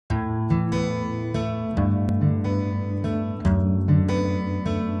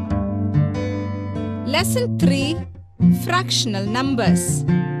Lesson 3 Fractional Numbers.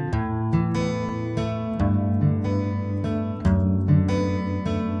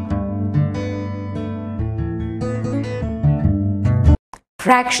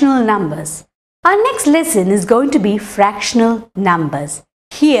 Fractional numbers. Our next lesson is going to be fractional numbers.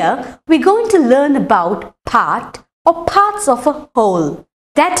 Here we're going to learn about part or parts of a whole.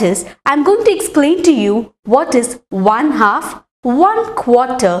 That is, I'm going to explain to you what is 1/2,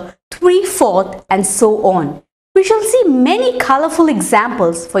 1/4, 3/4 and so on. We shall see many colorful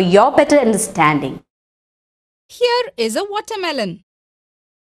examples for your better understanding. Here is a watermelon.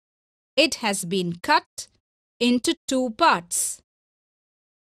 It has been cut into two parts.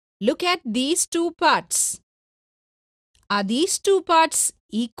 Look at these two parts. Are these two parts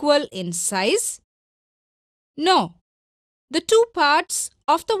equal in size? No. The two parts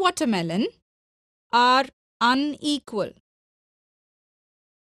of the watermelon are unequal.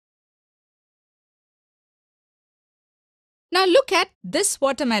 Now look at this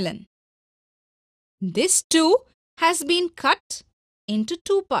watermelon. This too has been cut into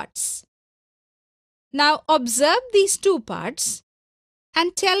two parts. Now observe these two parts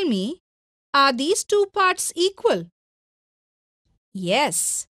and tell me, are these two parts equal?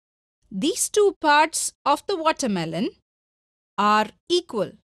 Yes, these two parts of the watermelon are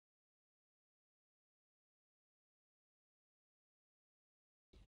equal.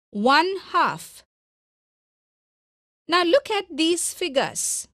 One half. Now look at these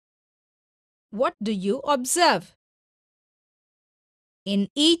figures. What do you observe? In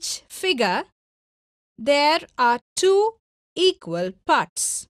each figure, there are two equal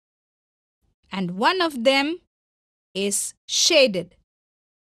parts, and one of them is shaded.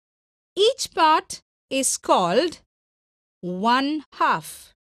 Each part is called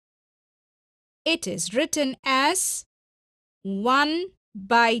 1/2. It is written as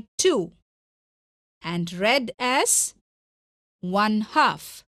 1/2 and read as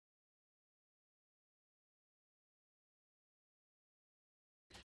 1/2.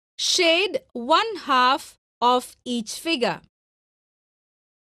 Shade 1/2 of each figure.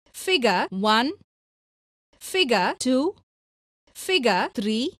 Figure 1, Figure 2, Figure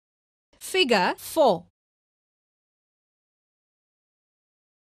 3, Figure 4.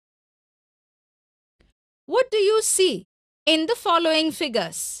 What do you see in the following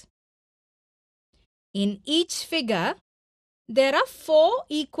figures? In each figure, there are 4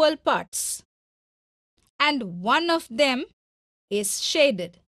 equal parts, and one of them is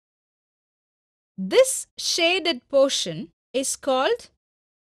shaded. This shaded portion is called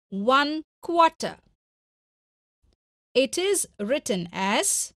 1/4. It is written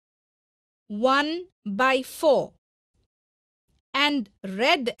as 1/4 and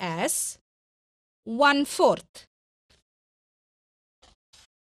read as 1/4.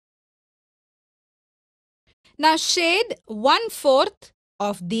 Now shade 1/4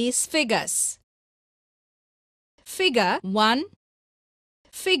 of these figures. Figure 1,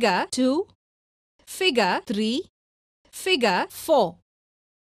 Figure 2, Figure 3, Figure 4.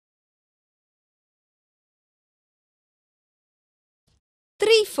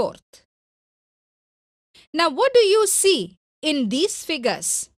 Three-fourth. Now what do you see in these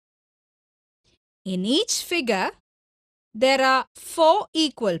figures? In each figure, there are 4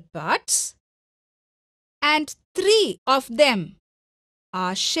 equal parts and 3 of them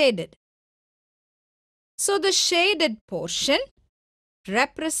are shaded. So the shaded portion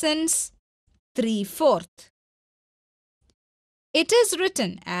represents 3/4. It is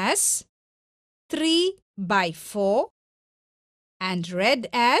written as 3/4 and read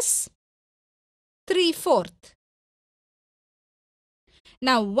as 3/4.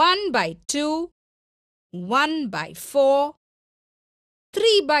 Now 1/2, 1/4,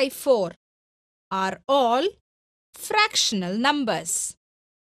 3/4 are all fractional numbers.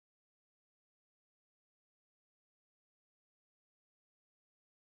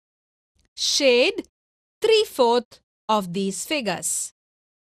 Shade 3/4 of these figures.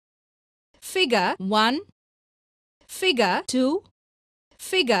 Figure 1, Figure 2,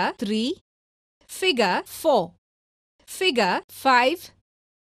 Figure 3, Figure 4, Figure 5.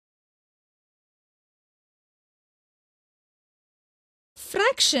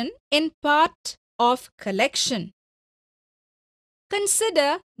 Fraction in part of collection.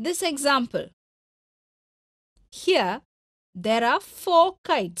 Consider this example. Here, there are 4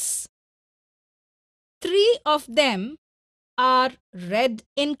 kites. 3 of them are red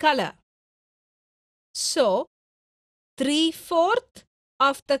in color. So, 3/4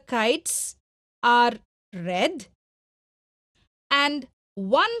 of the kites are red and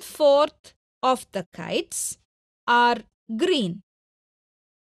 1/4 of the kites are green.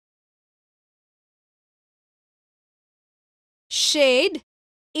 shade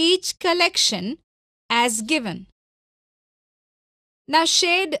each collection as given. Now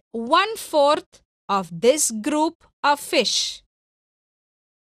shade 1/4 of this group of fish.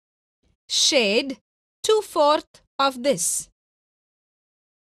 Shade 2/4 of this.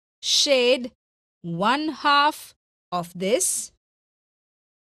 Shade 1/2 of this.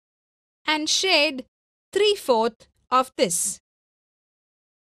 And shade 3/4 of this.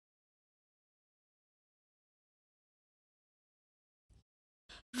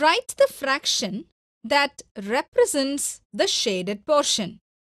 Write the fraction that represents the shaded portion.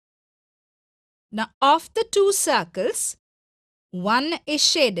 Now, of the two circles, one is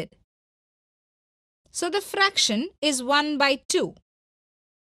shaded. So, the fraction is 1/2.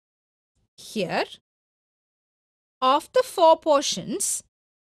 Here, of the 4 portions,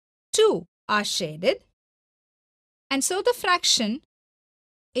 2 are shaded. And so, the fraction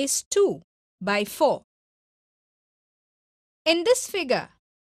is 2/4. In this figure,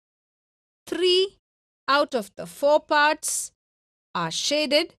 3 out of the 4 parts are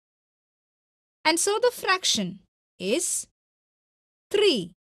shaded, and so the fraction is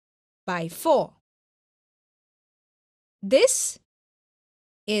 3/4. This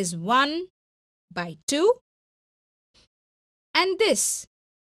is 1/2, and this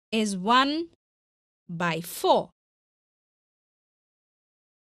is 1/4.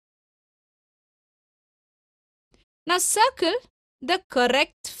 Now circle the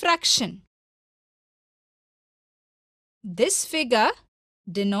correct fraction. This figure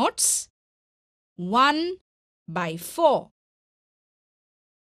denotes 1/4.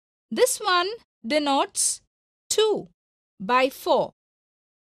 This one denotes 2/4.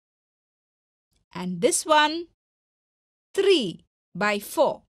 And this one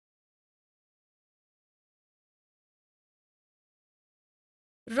 3/4.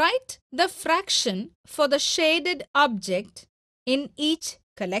 Write the fraction for the shaded object in each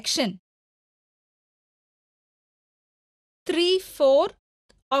collection. 3/4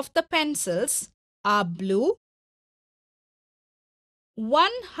 of the pencils are blue.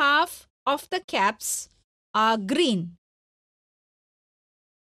 1/2 of the caps are green.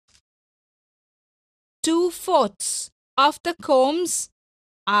 2/4 of the combs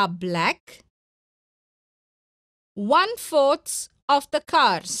are black. 1/4 of the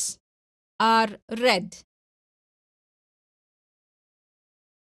cars are red.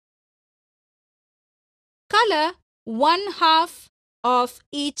 Color 1/2 of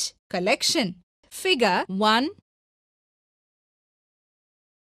each collection. Figure 1,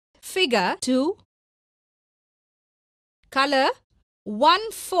 Figure 2. Color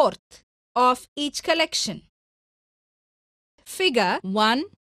 1/4 of each collection. Figure 1,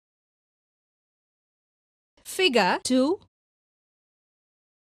 Figure 2.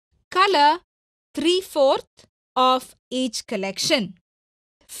 Color 3/4 of each collection.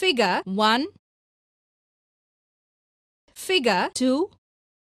 Figure 1, Figure 2.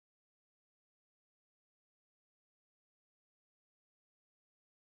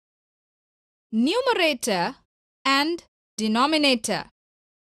 Numerator and denominator.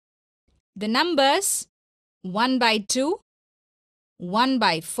 The numbers 1/2,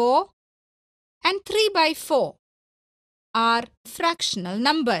 1/4 and 3/4 are fractional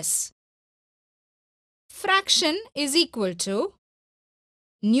numbers. Fraction is equal to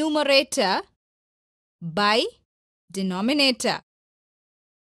numerator by denominator.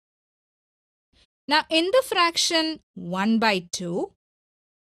 Now in the fraction 1/2,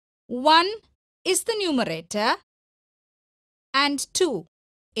 1 is the numerator and 2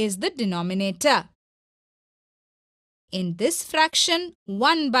 is the denominator. In this fraction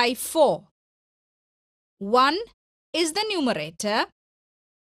 1/4, 1 is the numerator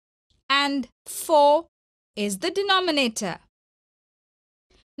and 4 is the denominator.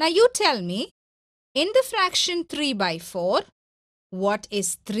 Now you tell me, in the fraction 3/4, what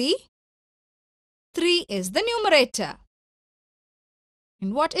is 3? 3 is the numerator.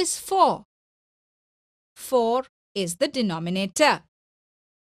 And what is 4? 4 is the denominator.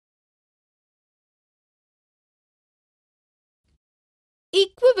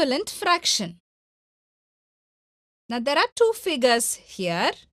 Equivalent fraction. Now there are two figures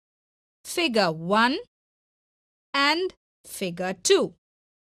here, figure 1 and figure 2.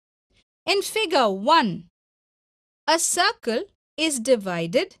 In figure 1, a circle is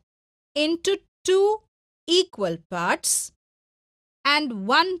divided into 2 equal parts and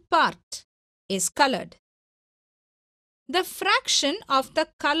one part is colored. The fraction of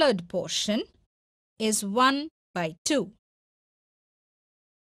the colored portion is 1/2.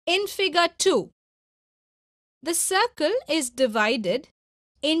 In figure 2, the circle is divided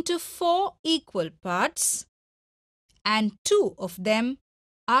into 4 equal parts and 2 of them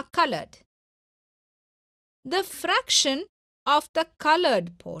are colored. The fraction of the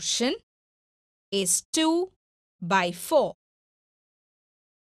colored portion is 2 by 4.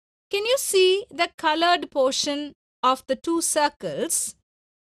 Can you see the colored portion of the two circles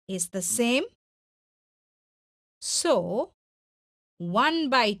is the same? So, 1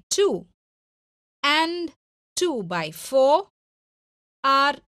 by 2 and 2 by 4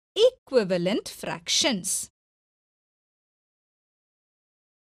 are equivalent fractions.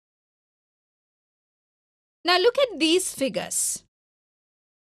 Now look at these figures.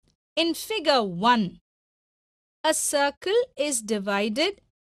 In figure 1, a circle is divided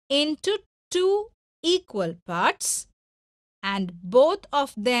into two equal parts and both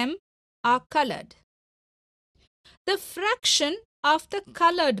of them are colored. The fraction of the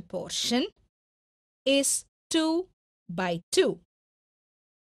colored portion is 2 by 2.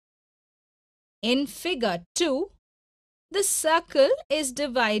 In figure 2, the circle is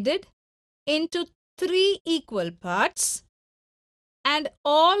divided into 3 equal parts and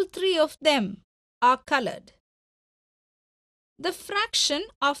all 3 of them are colored. The fraction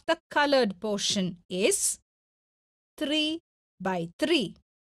of the colored portion is 3 by 3.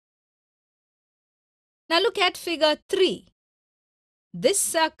 Now look at figure 3. This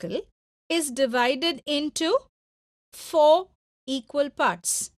circle is divided into 4 equal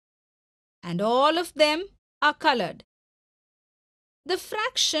parts and all of them are colored. The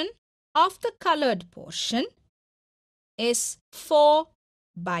fraction of the colored portion is 4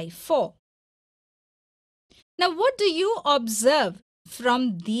 by 4. Now what do you observe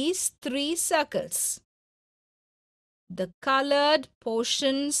from these 3 circles? The colored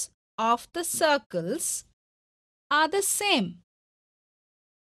portions of the circles are the same.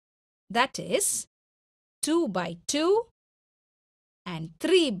 That is 2 by 2 and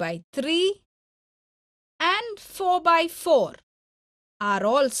 3 by 3 and 4 by 4 are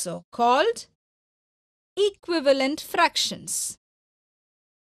also called equivalent fractions.